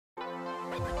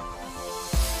Hello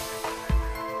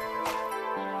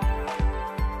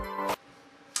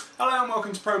and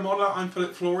welcome to Pro Modeler. I'm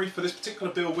Philip Flory. For this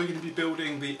particular build we're going to be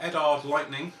building the Edard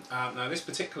Lightning. Now this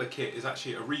particular kit is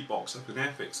actually a rebox of an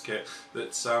Airfix kit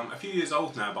that's a few years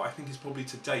old now, but I think is probably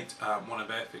to date one of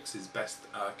Airfix's best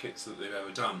kits that they've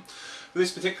ever done. For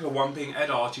this particular one, being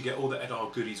Edard, you get all the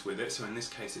Edard goodies with it. So in this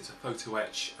case it's a photo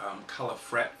etch colour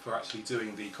fret for actually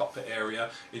doing the cockpit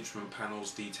area, instrument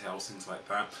panels, details, things like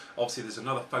that. Obviously there's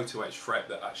another photo etch fret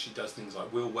that actually does things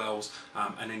like wheel wells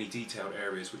and any detailed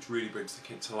areas, which really brings the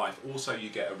kit to life. Also you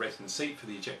get a resin seat for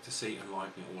the ejector seat and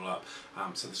liven it all up,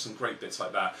 so there's some great bits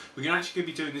like that. We're actually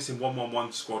going to be doing this in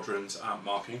 111 squadrons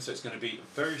marking, so it's going to be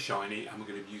very shiny and we're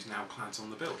going to be using alclads on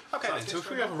the build. Okay, so if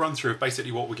we have a run through of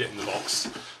basically what we get in the box.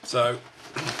 So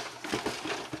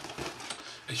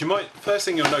as you might, first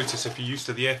thing you'll notice if you're used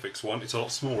to the Airfix one, it's a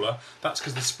lot smaller. That's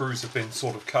because the sprues have been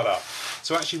sort of cut up.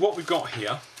 So actually what we've got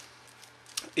here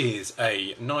is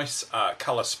a nice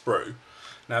colour sprue.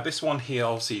 Now this one here,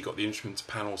 obviously you've got the instrument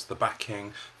panels, the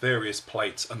backing, various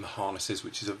plates and the harnesses,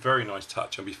 which is a very nice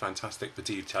touch and be fantastic for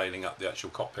detailing up the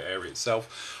actual cockpit area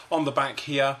itself. On the back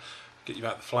here, get you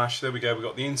out the flash, there we go, we've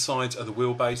got the insides of the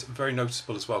wheelbase, very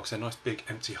noticeable as well because they're nice big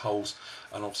empty holes,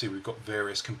 and obviously we've got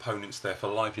various components there for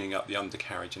livening up the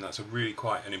undercarriage, and that's a really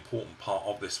quite an important part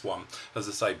of this one, as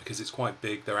I say, because it's quite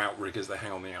big. They're outriggers, they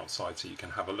hang on the outside so you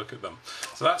can have a look at them.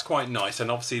 So that's quite nice,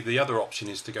 and obviously the other option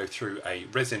is to go through a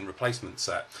resin replacement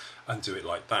set and do it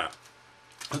like that.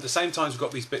 At the same time, we've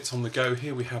got these bits on the go.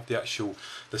 Here we have the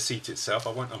seat itself.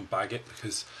 I won't unbag it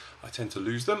because I tend to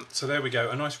lose them. So there we go,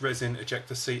 a nice resin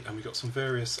ejector seat, and we've got some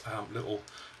various little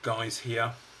guys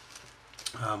here,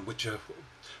 which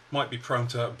might be prone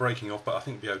to breaking off, but I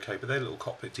think be okay. But they're little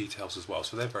cockpit details as well,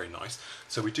 so they're very nice.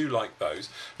 So we do like those.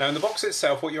 Now in the box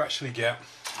itself, what you actually get,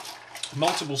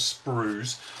 multiple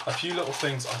sprues, a few little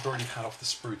things I've already had off the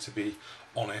sprue, to be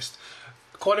honest.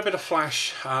 Quite a bit of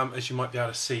flash, as you might be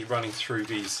able to see, running through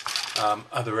these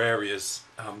other areas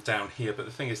down here, but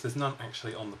the thing is there's none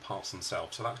actually on the parts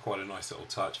themselves, so that's quite a nice little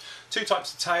touch. Two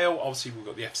types of tail, obviously we've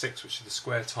got the F6, which is the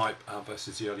square type,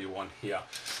 versus the earlier one here.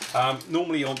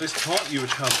 Normally on this part you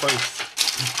would have both,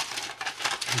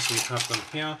 so you have them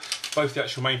here, both the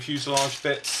actual main fuselage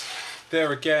bits.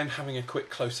 There again, having a quick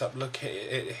close-up look at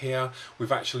it here,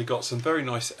 we've actually got some very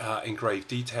nice engraved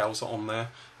details on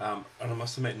there, and I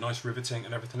must admit, nice riveting,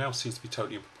 and everything else seems to be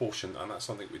totally in proportion, and that's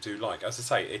something we do like. As I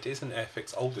say, it is an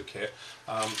Airfix older kit,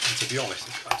 and to be honest,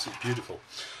 it's absolutely beautiful.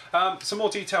 Some more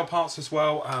detailed parts as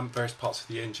well, various parts of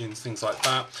the engines, things like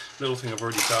that. Little thing I've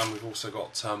already done, we've also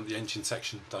got the engine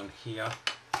section done here.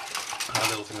 A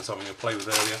little thing I was having a play with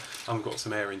earlier, and we've got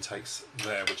some air intakes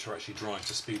there which are actually drying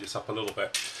to speed us up a little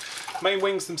bit. Main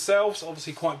wings themselves,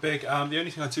 obviously quite big. The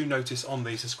only thing I do notice on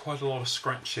these is quite a lot of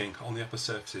scratching on the upper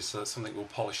surfaces, so that's something we'll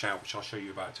polish out, which I'll show you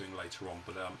about doing later on,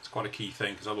 but it's quite a key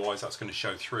thing because otherwise that's going to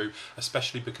show through,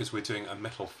 especially because we're doing a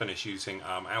metal finish using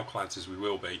alclads as we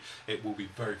will be. It will be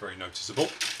very, very noticeable.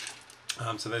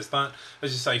 So there's that.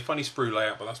 As you say, funny sprue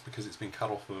layout, but that's because it's been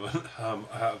cut off of,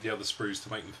 out of the other sprues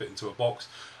to make them fit into a box.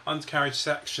 Undercarriage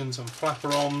sections and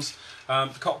flapper arms.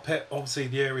 The cockpit, obviously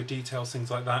the area details,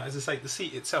 things like that. As I say, the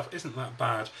seat itself isn't that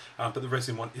bad, but the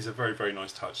resin one is a very, very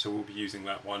nice touch, so we'll be using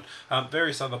that one.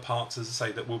 Various other parts, as I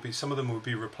say, that will be, some of them will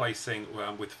be replacing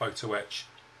with photo etch.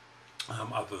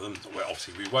 Other than, well,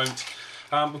 obviously we won't.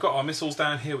 We've got our missiles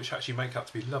down here, which actually make up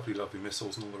to be lovely, lovely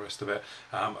missiles and all the rest of it.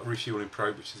 A refueling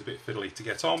probe, which is a bit fiddly to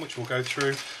get on, which we'll go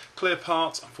through. Clear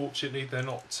parts, unfortunately, they're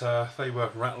not, they were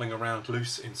rattling around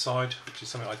loose inside, which is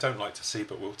something I don't like to see,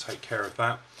 but we'll take care of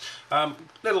that.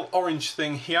 Little orange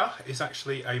thing here is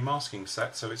actually a masking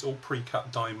set, so it's all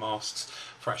pre-cut die masks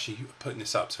for actually putting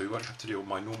this up, so we won't have to do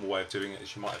my normal way of doing it,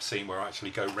 as you might have seen, where I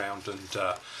actually go round and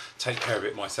take care of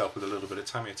it myself with a little bit of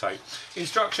Tamiya tape.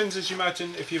 Instructions, as you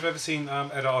imagine, if you've ever seen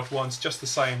Edard ones, just the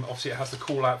same. Obviously it has the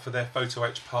call out for their photo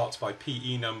etch parts by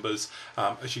PE numbers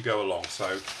as you go along,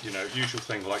 so you know, usual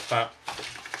thing like that.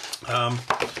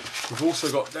 We've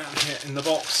also got down here in the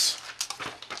box,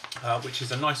 which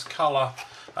is a nice colour,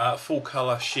 full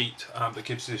colour sheet that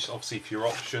gives this obviously for your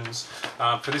options.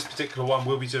 For this particular one,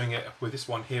 we'll be doing it with this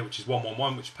one here, which is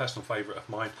 111, which is a personal favourite of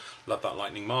mine. Love that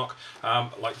lightning mark,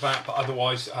 like that. But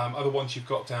otherwise, other ones you've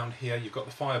got down here, you've got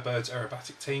the Firebirds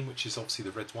aerobatic team, which is obviously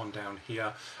the red one down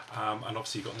here, and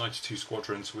obviously you've got 92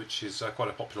 squadrons, which is quite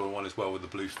a popular one as well with the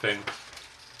blue fin.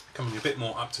 Coming a bit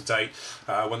more up to date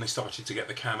when they started to get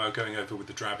the camo going over with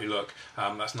the drabby look.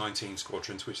 That's 19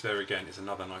 squadrons, which there again is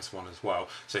another nice one as well.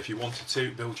 So if you wanted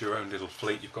to build your own little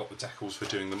fleet, you've got the decals for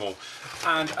doing them all.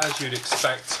 And as you'd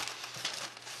expect,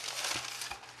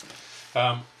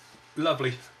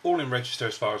 lovely all in register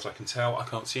as far as I can tell. I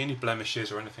can't see any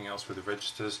blemishes or anything else with the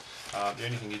registers. The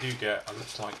only thing you do get, it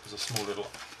looks like there's a small little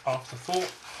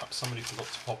afterthought. Perhaps somebody forgot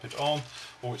to pop it on,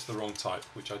 or it's the wrong type,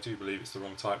 which I do believe it's the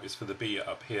wrong type. It's for the B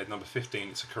up here, number 15.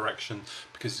 It's a correction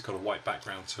because it's got a white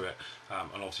background to it, and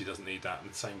obviously doesn't need that. And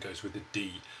the same goes with the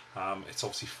D. It's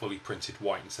obviously fully printed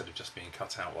white instead of just being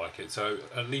cut out like it. So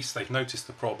at least they've noticed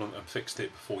the problem and fixed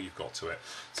it before you've got to it.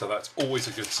 So that's always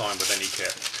a good sign with any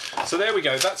kit. So there we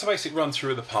go. That's a basic run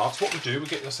through of the parts. What we do, we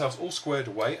get ourselves all squared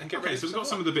away and get ready. So we've got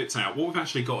some of the bits out. What we've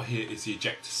actually got here is the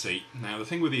ejector seat. Now the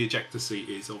thing with the ejector seat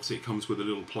is obviously it comes with a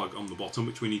little plug on the bottom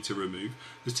which we need to remove.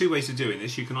 There's two ways of doing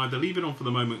this. You can either leave it on for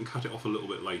the moment and cut it off a little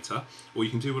bit later, or you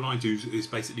can do what I do, is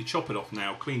basically chop it off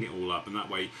now, clean it all up, and that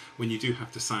way when you do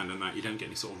have to sand and that, you don't get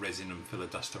any sort of resin and filler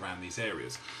dust around these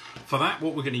areas. For that,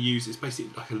 what we're going to use is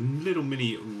basically like a little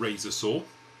mini razor saw.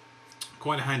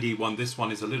 Quite a handy one. This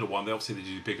one is a little one. They obviously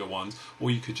do bigger ones,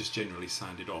 or you could just generally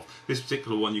sand it off. This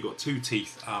particular one, you've got two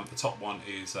teeth. The top one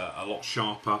is a lot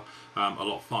sharper, a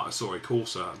lot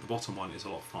coarser. The bottom one is a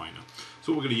lot finer.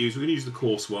 So what we're going to use the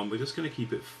coarse one. We're just going to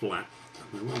keep it flat.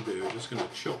 And what we'll do, we're just going to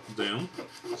chop down,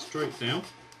 straight down,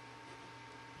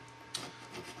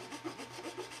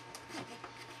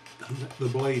 and let the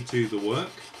blade do the work.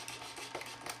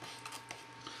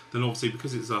 Then obviously,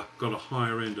 because it's got a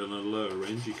higher end and a lower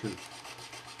end, you can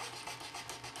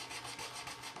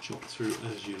chop through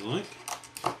as you like.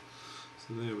 So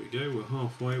there we go, we're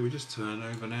halfway. We just turn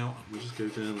over now and we just go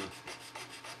down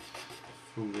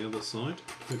from the other side.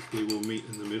 Hopefully we'll meet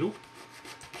in the middle.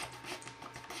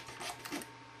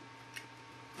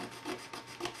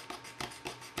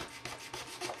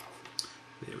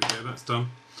 There we go, that's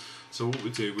done. So what we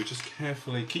do, we just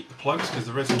carefully keep the plugs, because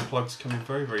the resin plugs come in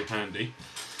very, very handy.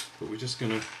 But we're just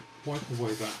going to wipe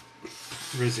away that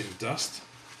resin dust,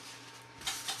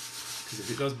 because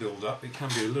if it does build up, it can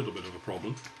be a little bit of a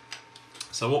problem.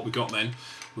 So what we've got then,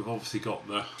 we've obviously got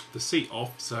the seat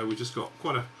off, so we've just got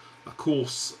quite a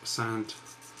coarse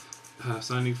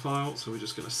sanding file, so we're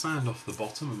just going to sand off the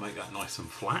bottom and make that nice and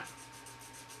flat.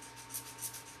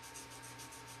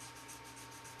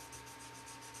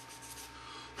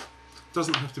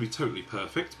 Doesn't have to be totally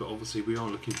perfect, but obviously we are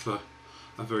looking for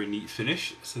a very neat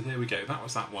finish. So there we go, that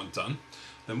was that one done.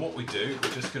 Then what we do,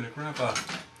 we're just going to grab a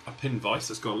pin vise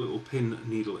that's got a little pin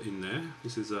needle in there.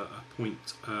 This is a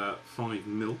 0.5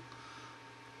 mil.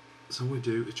 So what we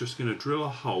do is just going to drill a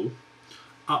hole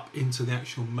up into the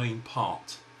actual main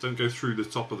part. Don't go through the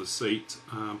top of the seat.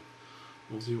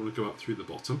 Obviously you want to go up through the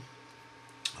bottom.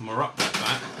 And we're up like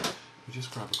that. We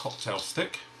just grab a cocktail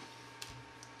stick.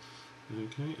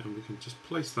 Okay, and we can just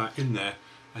place that in there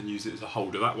and use it as a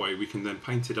holder. That way we can then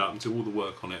paint it up and do all the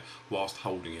work on it whilst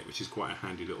holding it, which is quite a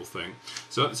handy little thing.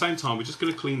 So at the same time, we're just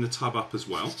going to clean the tub up as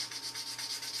well.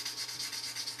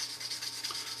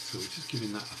 So we're just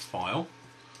giving that a file.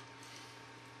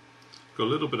 Got a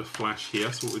little bit of flash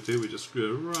here, so what we do, we just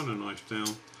run a knife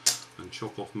down and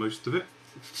chop off most of it.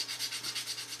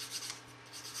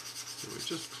 So we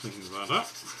just clean that up.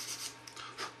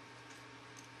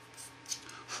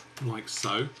 Like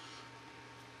so.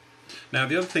 Now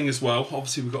the other thing as well,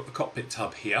 obviously we've got the cockpit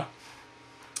tub here.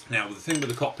 Now the thing with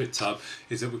the cockpit tub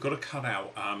is that we've got to cut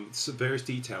out some various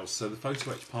details so the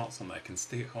photo etch parts on there can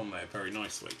stick on there very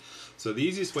nicely. So the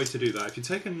easiest way to do that, if you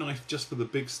take a knife just for the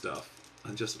big stuff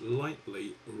and just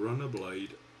lightly run a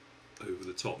blade over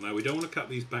the top. Now we don't want to cut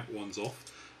these back ones off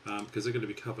because they're going to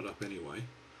be covered up anyway.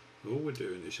 All we're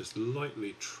doing is just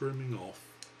lightly trimming off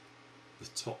the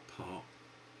top part,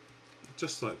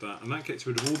 just like that, and that gets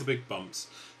rid of all the big bumps.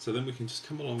 So then we can just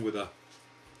come along with a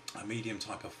medium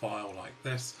type of file like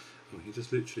this, and we can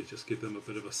just literally just give them a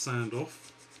bit of a sand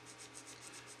off,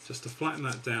 just to flatten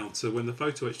that down, so when the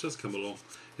photo etch does come along,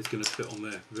 it's going to fit on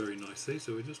there very nicely.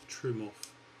 So we just trim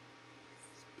off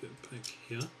a bit back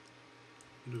here,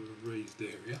 a bit of a raised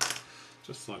area,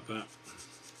 just like that.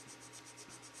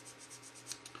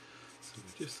 So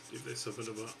we just give this a bit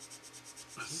of a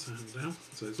sand down,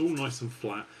 so it's all nice and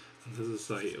flat. And as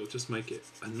I say, it'll just make it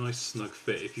a nice snug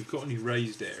fit. If you've got any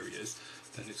raised areas,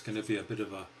 then it's going to be a bit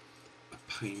of a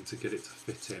pain to get it to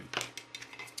fit in.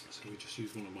 So we just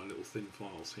use one of my little thin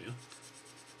files here.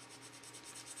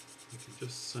 You can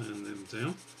just sand them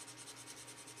down.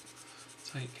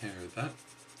 Take care of that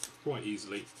quite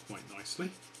easily, quite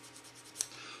nicely.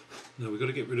 Now we've got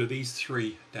to get rid of these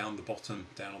three down the bottom,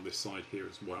 down on this side here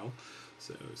as well.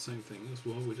 So same thing as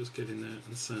well, we just get in there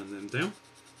and sand them down.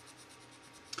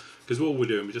 Because what we're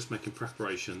doing, we're just making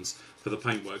preparations for the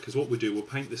paintwork. Because what we do, we'll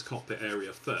paint this cockpit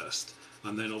area first,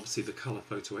 and then obviously the colour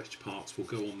photo etch parts will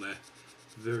go on there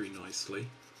very nicely.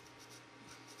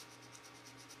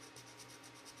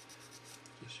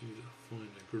 just use a finer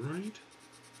grade,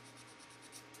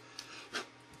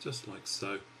 just like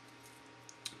so.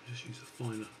 Just use a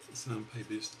finer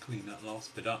sandpaper just to clean that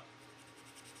last bit up.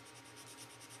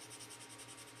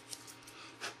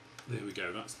 There we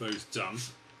go, that's those done.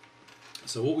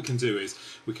 So what we can do is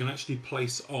we can actually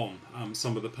place on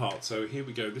some of the parts. So here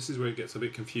we go, this is where it gets a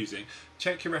bit confusing.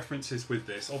 Check your references with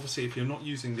this. Obviously if you're not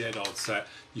using the Edard set,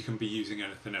 you can be using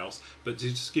anything else. But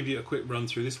to just give you a quick run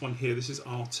through, this one here, this is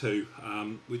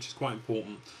R2, which is quite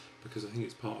important because I think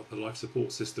it's part of the life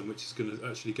support system, which is going to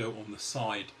actually go on the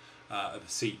side of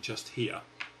the seat just here.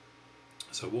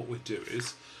 So what we'll do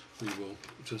is we will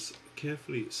just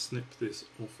carefully snip this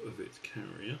off of its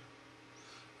carrier.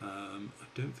 I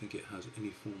don't think it has any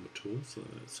form at all, so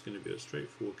it's going to be a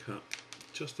straightforward cut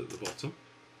just at the bottom.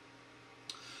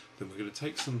 Then we're going to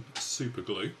take some super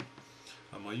glue,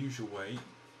 and my usual way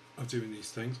of doing these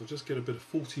things, I'll just get a bit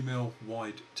of 40mm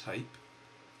wide tape.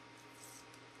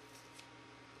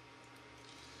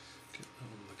 Get that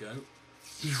on the go.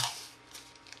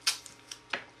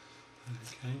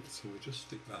 Okay, so we'll just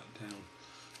stick that down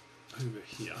over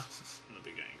here at a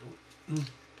big angle.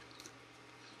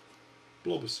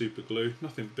 Blob of super glue,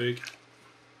 nothing big.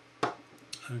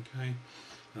 Okay,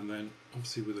 and then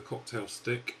obviously with a cocktail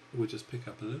stick we'll just pick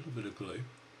up a little bit of glue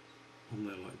on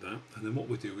there like that, and then what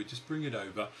we do, we just bring it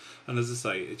over, and as I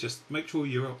say, it just make sure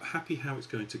you're happy how it's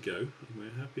going to go, and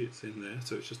we're happy it's in there,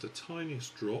 so it's just a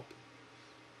tiniest drop.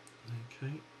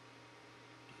 Okay,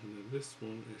 and then this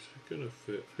one is going to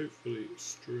fit hopefully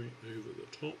straight over the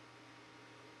top.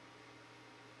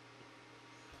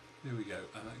 There we go,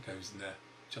 and that goes in there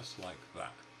just like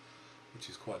that, which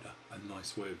is quite a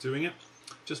nice way of doing it.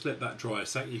 Just let that dry a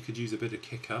sec. You could use a bit of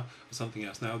kicker or something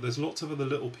else. Now there's lots of other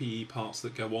little PE parts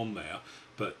that go on there,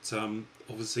 but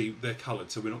obviously they're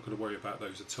coloured, so we're not going to worry about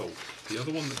those at all. The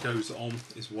other one that goes on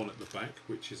is one at the back,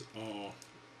 which is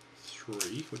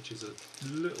R3, which is a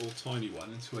little tiny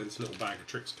one. It's where this little bag of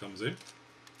tricks comes in.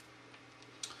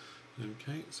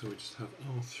 Okay, so we just have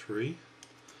R3.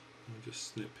 I'll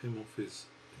just snip him off his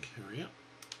carrier,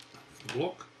 off the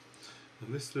block.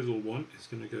 And this little one is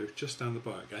going to go just down the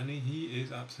back, and he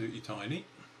is absolutely tiny.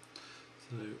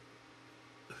 So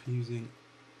I'm using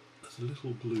as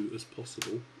little glue as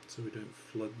possible so we don't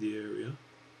flood the area.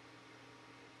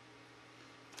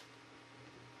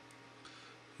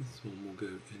 This one will go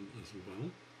in as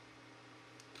well.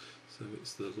 So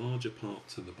it's the larger part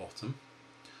to the bottom.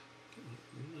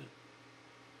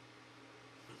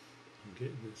 And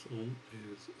getting this on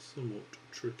is somewhat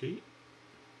tricky.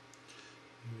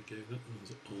 There we go, that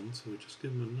one's on, so we just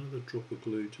give them another drop of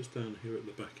glue just down here at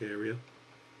the back area.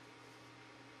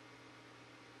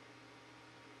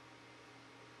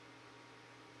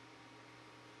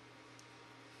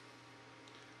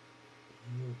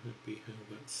 I'm more happy how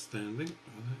that's standing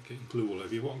without getting glue all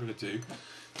over you. What I'm going to do,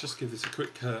 just give this a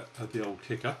quick cut of the old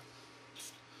kicker.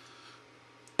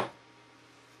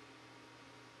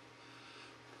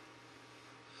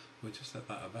 We'll just let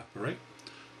that evaporate,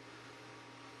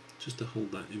 just to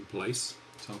hold that in place.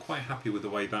 So I'm quite happy with the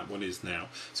way that one is now.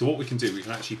 So what we can do, we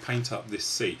can actually paint up this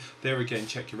seat. There again,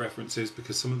 check your references,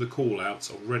 because some of the call outs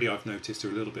already I've noticed are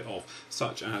a little bit off,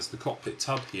 such as the cockpit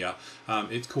tub here.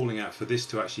 It's calling out for this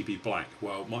to actually be black.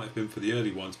 Well, it might have been for the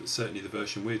early ones, but certainly the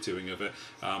version we're doing of it,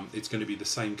 it's going to be the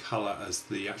same colour as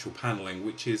the actual panelling,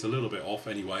 which is a little bit off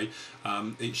anyway.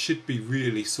 It should be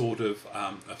really sort of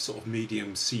a sort of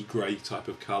medium sea grey type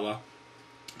of colour.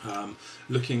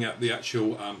 Looking at the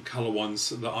actual colour ones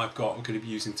that I've got, I'm going to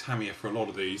be using Tamiya for a lot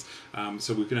of these,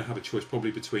 so we're going to have a choice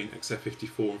probably between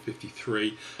XF54 and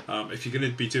 53. If you're going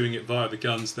to be doing it via the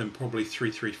guns, then probably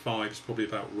 335 is probably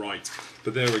about right.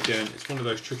 But there again, it's one of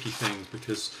those tricky things,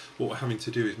 because what we're having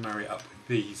to do is marry it up with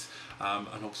these, and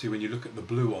obviously when you look at the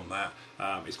blue on that,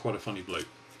 it's quite a funny blue.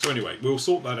 So anyway, we'll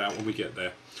sort that out when we get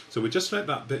there. So we just let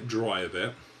that bit dry a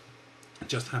bit.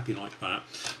 Just happy like that.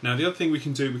 Now the other thing we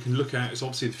can do, we can look at, is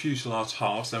obviously the fuselage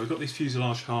halves. Now we've got these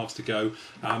fuselage halves to go.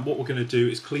 What we're going to do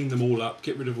is clean them all up,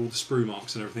 get rid of all the sprue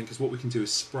marks and everything, because what we can do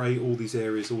is spray all these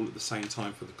areas all at the same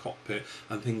time for the cockpit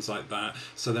and things like that,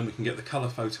 so then we can get the colour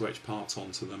photo etch parts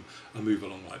onto them and move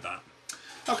along like that.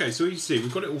 Okay, so you see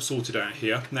we've got it all sorted out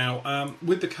here. Now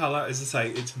with the colour, as I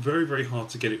say, it's very, very hard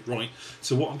to get it right.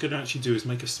 So what I'm going to actually do is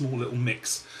make a small little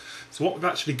mix. So what we've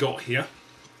actually got here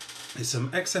is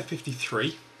some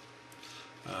XF53,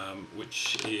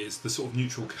 which is the sort of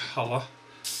neutral colour,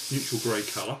 neutral grey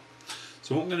colour.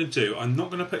 So what I'm going to do, I'm not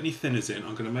going to put any thinners in,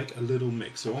 I'm going to make a little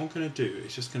mix. So what I'm going to do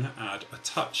is just going to add a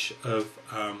touch of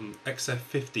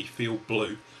XF50 Field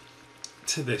Blue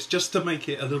to this, just to make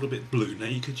it a little bit blue. Now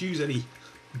you could use any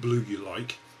blue you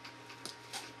like.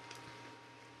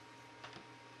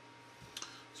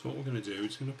 So what we're going to do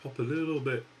is going to pop a little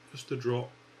bit, just a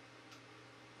drop,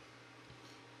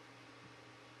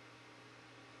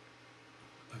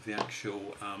 of the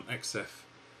actual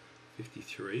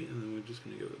XF53, and then we're just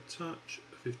going to give it a touch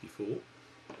of 54.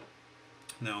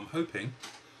 Now I'm hoping,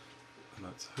 and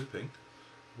that's hoping,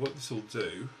 what this will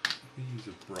do, if we use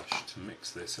a brush to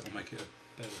mix this, it will make it a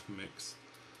better mix.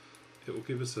 It will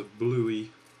give us a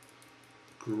bluey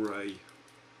grey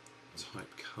type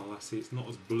colour. See, it's not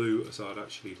as blue as I'd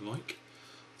actually like,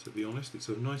 to be honest. It's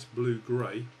a nice blue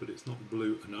grey, but it's not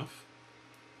blue enough.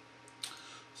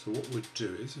 So what we'll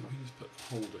do is, if we just put the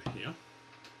holder here,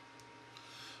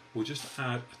 we'll just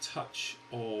add a touch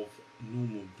of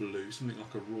normal blue, something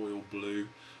like a royal blue,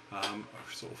 or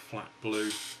sort of flat blue,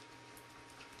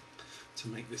 to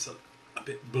make this a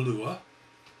bit bluer.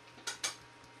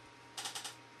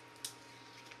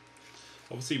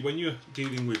 Obviously when you're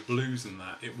dealing with blues and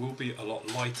that, it will be a lot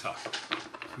lighter.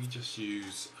 If we just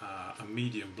use a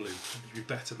medium blue, it would be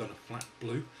better than a flat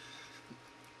blue.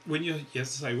 When you're,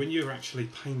 as I say, when you're actually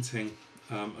painting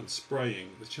and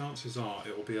spraying, the chances are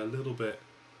it will be a little bit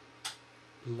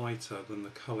lighter than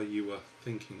the colour you were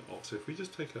thinking of. So if we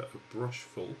just take a brush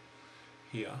full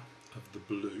here of the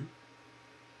blue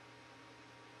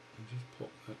and just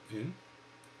pop that in,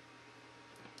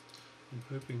 I'm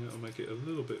hoping that'll make it a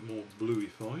little bit more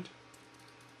bluified.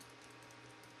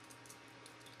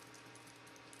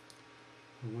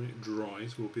 And when it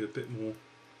dries, we'll be a bit more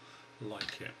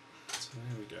like it. So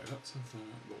there we go, that's that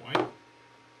out of the way.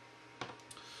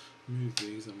 Move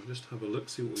these and we'll just have a look,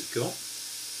 see what we've got.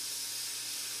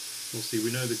 Obviously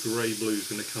we know the grey blue is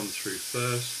going to come through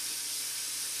first.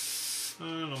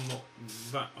 And I'm not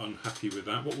that unhappy with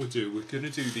that. What we'll do, we're going to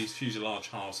do these fuselage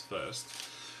halves first.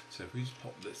 So if we just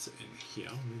pop this in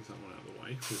here, move that one out of the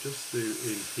way, we'll just do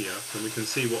in here, and we can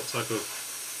see what type of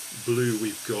blue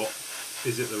we've got.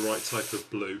 Is it the right type of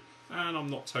blue? And I'm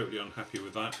not totally unhappy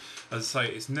with that. As I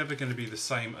say, it's never going to be the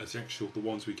same as the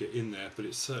ones we get in there, but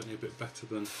it's certainly a bit better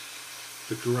than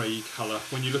the grey colour.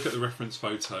 When you look at the reference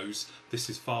photos, this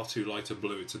is far too light a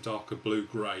blue. It's a darker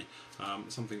blue-grey,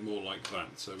 something more like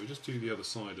that. So we just do the other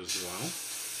side as well.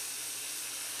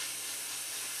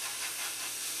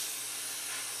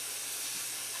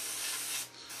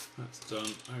 That's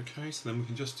done. Okay, so then we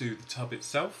can just do the tub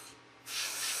itself.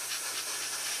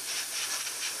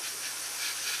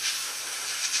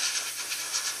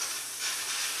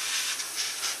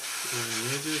 Around the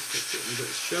edges, get it a bit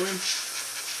of showing.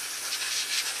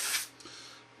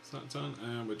 That's that done,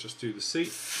 and we'll just do the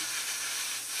seat.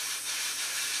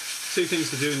 Two things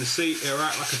to do in the seat: it'll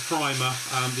act like a primer.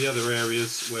 The other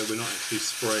areas where we're not actually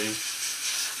spraying,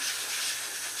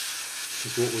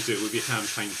 is what we'll do. We'll be hand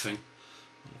painting.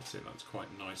 See, that's quite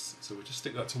nice. So we'll just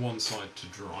stick that to one side to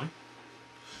dry.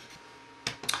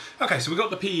 Okay, so we've got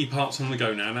the PE parts on the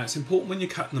go now. Now it's important when you're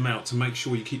cutting them out to make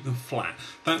sure you keep them flat.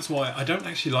 That's why I don't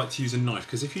actually like to use a knife,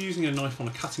 because if you're using a knife on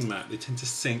a cutting mat, they tend to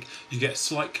sink. You get a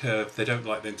slight curve, they don't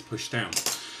like them to push down.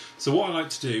 So what I like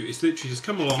to do is literally just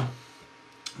come along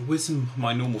with some of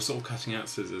my normal sort of cutting out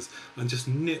scissors and just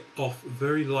nip off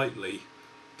very lightly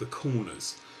the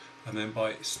corners. And then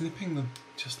by snipping them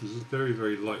just very,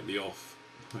 very lightly off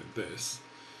like this,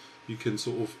 you can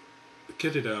sort of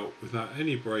get it out without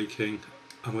any breaking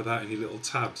and without any little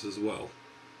tabs as well.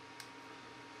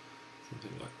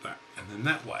 Something like that. And then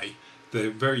that way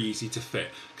they're very easy to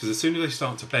fit, because as soon as they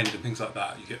start to bend and things like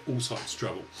that, you get all sorts of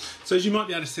trouble. So as you might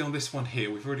be able to see on this one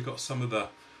here, we've already got some of the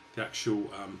actual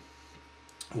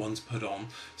ones put on.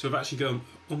 So we've actually gone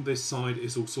on this side,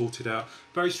 is all sorted out.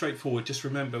 Very straightforward. Just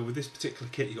remember, with this particular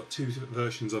kit you've got two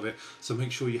versions of it, so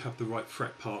make sure you have the right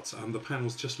fret parts, and the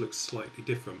panels just look slightly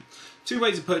different. Two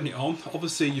ways of putting it on.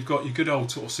 Obviously you've got your good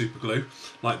old sort of super glue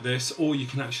like this, or you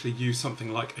can actually use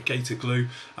something like a gator glue,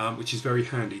 which is very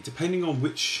handy. Depending on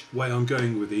which way I'm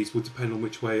going with these will depend on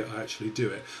which way I actually do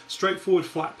it. Straightforward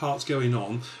flat parts going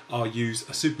on, I'll use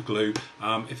a super glue.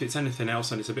 If it's anything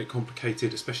else and it's a bit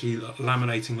complicated, especially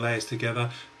laminating layers together,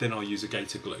 then I'll use a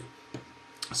gator glue.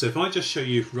 So if I just show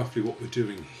you roughly what we're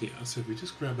doing here, so if we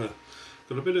just got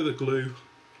a bit of the glue,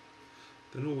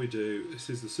 then all we do,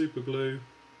 this is the super glue,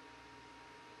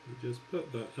 we just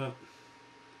put that up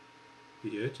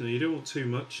the edge. Now you don't want too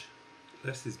much,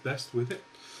 less is best with it,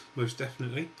 most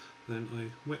definitely. Then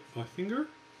I wet my finger,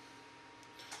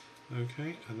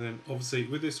 okay, and then obviously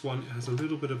with this one it has a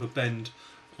little bit of a bend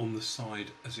on the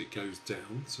side as it goes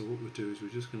down. So what we'll do is we're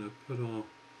just going to put our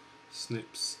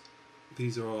snips.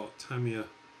 These are our Tamiya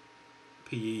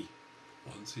PE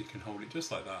ones, so you can hold it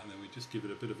just like that, and then we just give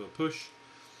it a bit of a push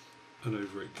and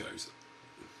over it goes.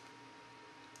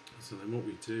 So then what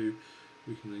we do,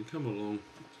 we can then come along,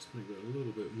 just make that a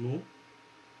little bit more,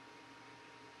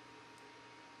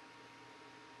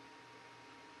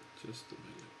 just to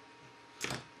make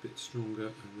it a bit stronger,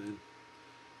 and then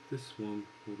this one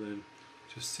will then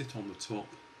just sit on the top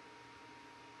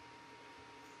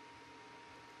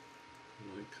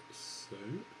like so. So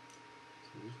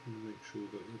I'm just going to make sure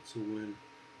that it's all in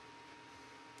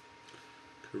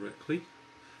correctly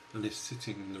and it's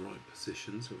sitting in the right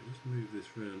position. So we just move this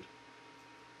round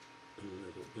a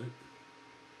little bit.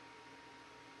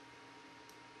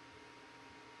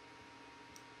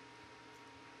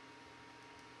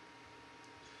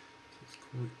 So it's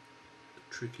quite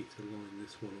tricky to line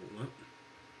this one all up.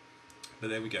 But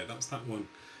there we go, that's that one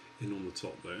in on the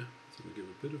top there. So we'll give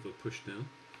a bit of a push down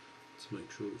to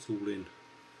make sure it's all in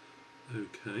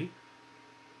okay,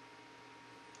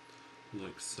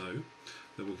 like so.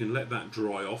 Then we can let that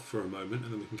dry off for a moment,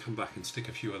 and then we can come back and stick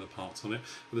a few other parts on it.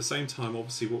 At the same time,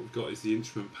 obviously what we've got is the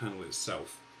instrument panel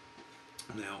itself.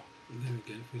 Now, there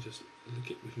again, if we just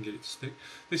look it, we can get it to stick.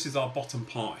 This is our bottom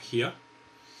part here.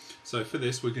 So for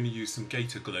this, we're going to use some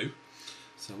gator glue.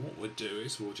 So what we'll do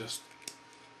is we'll just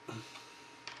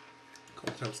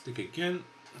cocktail stick again.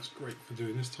 That's great for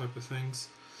doing this type of things.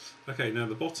 Okay, now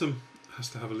the bottom has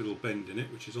to have a little bend in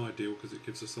it, which is ideal because it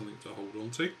gives us something to hold on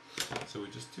to. So we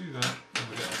just do that, and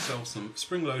we get ourselves some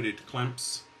spring-loaded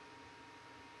clamps.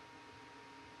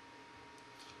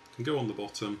 Can go on the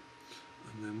bottom,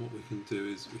 and then what we can do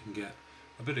is we can get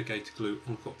a bit of gator glue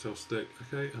on a cocktail stick,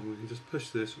 okay, and we can just push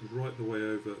this right the way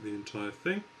over the entire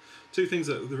thing. Two things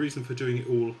that the reason for doing it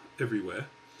all everywhere.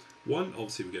 One,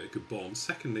 obviously we get a good bond.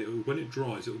 Secondly, when it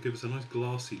dries, it will give us a nice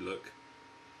glassy look.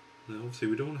 Now obviously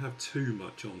we don't want to have too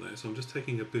much on there, so I'm just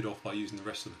taking a bit off by using the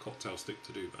rest of the cocktail stick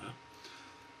to do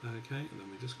that. Okay, and then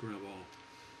we just grab our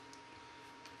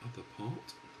other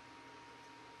part.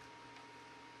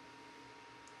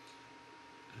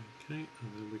 Okay,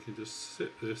 and then we can just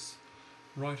sit this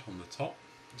right on the top,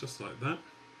 just like that,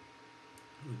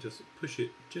 and just push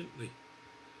it gently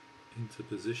into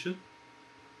position.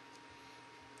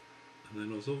 And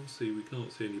then as obviously we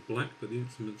can't see any black, but the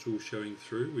instruments are all showing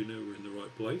through, we know we're in the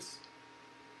right place.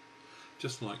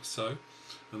 Just like so.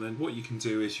 And then what you can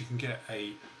do is you can get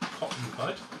a cotton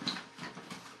bud,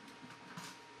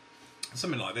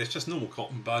 something like this, just normal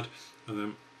cotton bud, and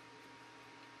then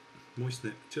moisten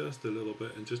it just a little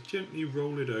bit and just gently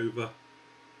roll it over,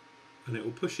 and it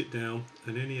will push it down,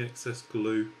 and any excess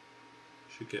glue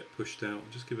should get pushed out.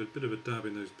 Just give it a bit of a dab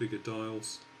in those bigger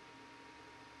dials,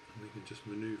 and we can just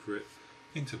manoeuvre it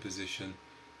into position.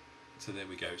 So there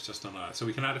we go, it's just on that. So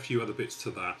we can add a few other bits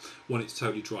to that when it's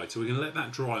totally dry. So we're going to let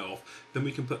that dry off, then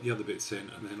we can put the other bits in,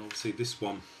 and then obviously this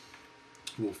one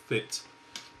will fit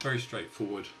very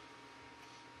straightforward,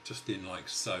 just in like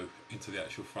so, into the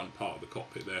actual front part of the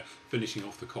cockpit there, finishing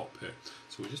off the cockpit.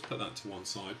 So we'll just put that to one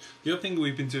side. The other thing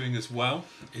we've been doing as well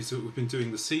is that we've been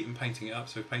doing the seat and painting it up.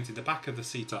 So we've painted the back of the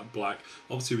seat up black.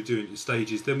 Obviously we're doing it in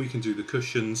stages, then we can do the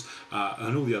cushions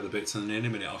and all the other bits, and then in a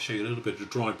minute I'll show you a little bit of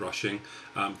dry brushing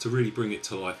to really bring it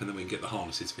to life, and then we can get the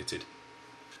harnesses fitted.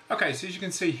 Okay, so as you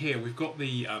can see here, we've got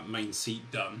the main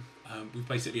seat done. We've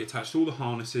basically attached all the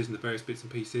harnesses and the various bits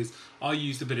and pieces. I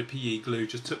used a bit of PE glue,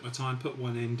 just took my time, put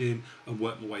one end in and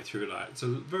worked my way through that. It's a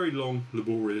very long,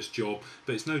 laborious job,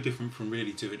 but it's no different from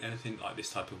really doing anything like this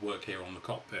type of work here on the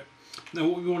cockpit. Now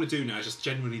what we want to do now is just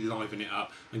generally liven it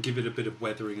up and give it a bit of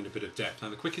weathering and a bit of depth. Now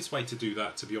the quickest way to do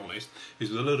that, to be honest, is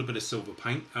with a little bit of silver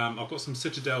paint. I've got some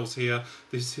Citadels here.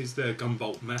 This is their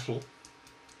Gunvolt metal.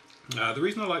 The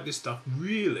reason I like this stuff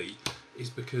really is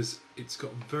because it's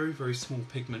got very, very small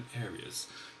pigment areas.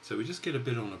 So we just get a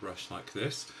bit on a brush like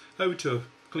this, over to a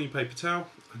clean paper towel,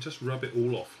 and just rub it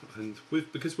all off. And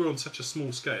because we're on such a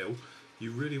small scale,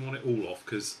 you really want it all off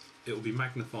because it will be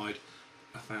magnified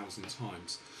 1,000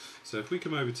 times. So if we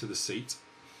come over to the seat,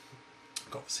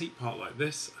 I've got the seat part like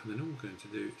this, and then all we're going to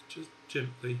do is just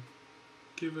gently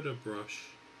give it a brush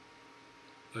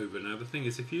over. Now the thing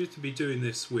is, if you were to be doing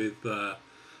this with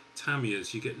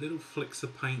Tamiya's, you get little flicks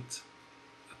of paint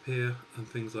here and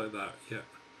things like that. Yeah,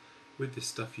 with this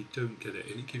stuff you don't get it,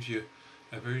 and it gives you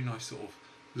a very nice sort of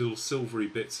little silvery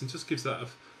bits and just gives that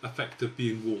effect of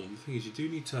being warm. The thing is, you do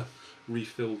need to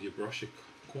refill your brush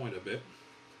quite a bit.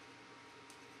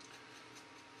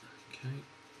 Okay,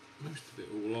 most of it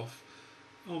all off,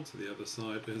 onto the other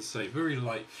side, and say very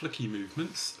light flicky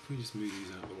movements. If we just move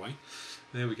these out of the way,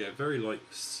 there we go, very light,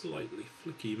 slightly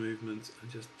flicky movements, and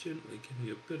just gently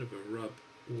giving a bit of a rub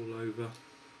all over.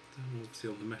 Then obviously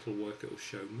on the metal work it will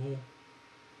show more.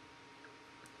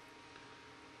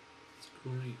 It's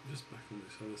great. Just back on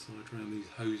this other side around these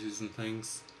hoses and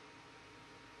things.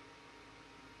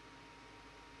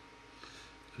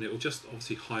 And it will just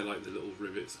obviously highlight the little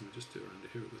rivets, and we'll just do it around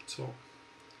here at the top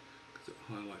because it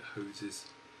will highlight hoses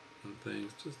and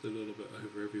things, just a little bit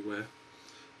over everywhere.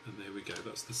 And there we go,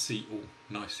 that's the seat all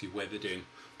nicely weathered in,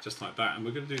 just like that. And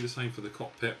we're going to do the same for the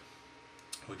cockpit.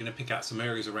 We're going to pick out some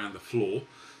areas around the floor.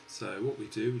 So what we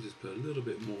do, we just put a little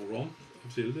bit more on,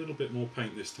 obviously a little bit more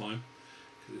paint this time,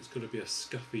 because it's got to be a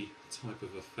scuffy type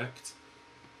of effect.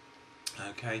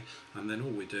 Okay, and then all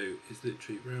we do is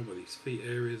literally around where these feet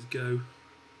areas go,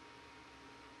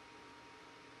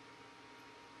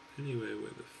 anywhere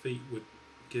where the feet would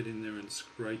get in there and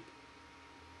scrape,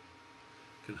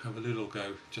 can have a little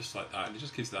go just like that, and it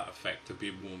just gives that effect of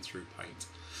being worn through paint.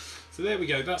 So there we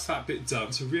go, that's that bit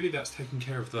done. So really that's taking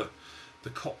care of the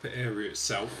cockpit area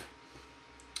itself.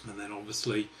 And then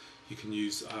obviously you can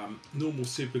use normal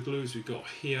super glue as we've got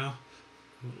here.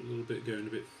 A little bit going a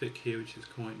bit thick here, which is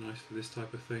quite nice for this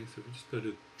type of thing. So we just put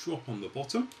a drop on the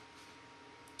bottom,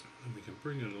 and we can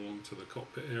bring it along to the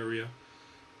cockpit area.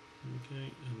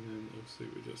 Okay, and then obviously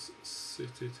we just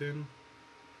sit it in.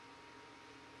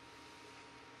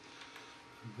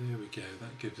 And there we go,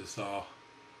 that gives us our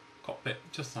cockpit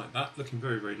just like that, looking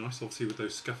very, very nice, obviously with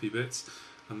those scuffy bits.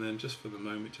 And then just for the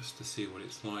moment, just to see what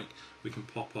it's like, we can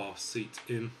pop our seat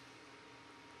in,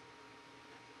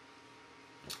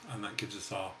 and that gives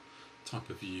us our type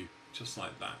of view just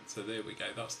like that. So there we go,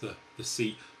 that's the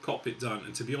seat cockpit done.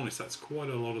 And to be honest, that's quite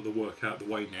a lot of the work out the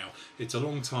way now. It's a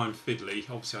long time fiddly,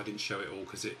 obviously I didn't show it all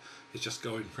because it's just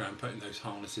going around putting those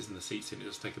harnesses and the seats in. It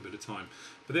does take a bit of time,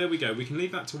 but there we go. We can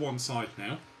leave that to one side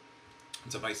now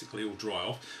to basically all dry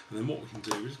off, and then what we can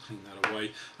do is clean that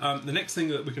away. The next thing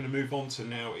that we're going to move on to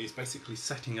now is basically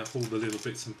setting up all the little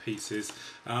bits and pieces.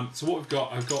 So what we've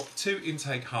got, I've got two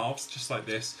intake halves just like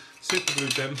this, super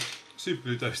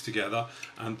glued those together,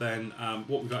 and then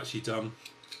what we've actually done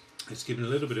is given a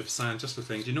little bit of sand just for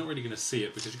things. You're not really going to see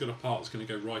it because you've got a part that's going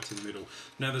to go right in the middle.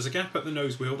 Now there's a gap at the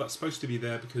nose wheel that's supposed to be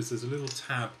there because there's a little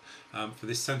tab for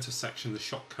this centre section, the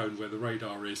shock cone where the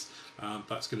radar is,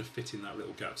 that's going to fit in that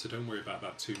little gap, so don't worry about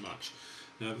that too much.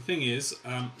 Now the thing is,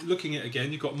 looking at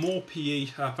again, you've got more PE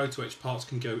photo etch parts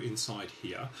can go inside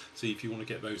here, so if you want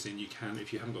to get those in you can.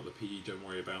 If you haven't got the PE, don't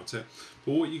worry about it.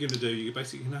 But what you're going to do, you're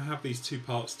basically going to have these two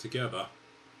parts together,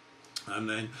 and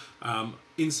then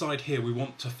inside here we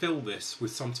want to fill this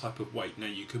with some type of weight. Now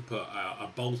you could put a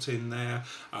bolt in there,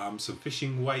 some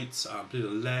fishing weights, a bit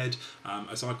of lead,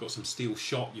 as I've got some steel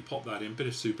shot, you pop that in, bit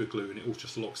of super glue, and it all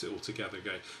just locks it all together,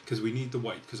 okay? Because we need the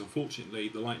weight, because unfortunately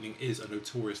the Lightning is a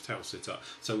notorious tail sitter,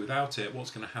 so without it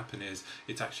what's going to happen is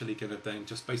it's actually going to then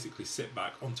just basically sit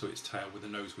back onto its tail with the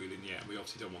nose wheel in the air, and we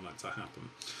obviously don't want that to happen.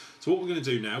 So what we're going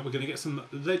to do now, we're going to get some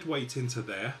lead weight into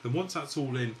there. Then once that's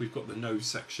all in, we've got the nose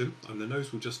section, and the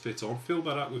nose will just fit on. Fill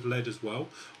that up with lead as well,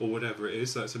 or whatever it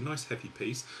is, so it's a nice heavy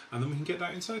piece, and then we can get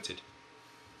that inserted.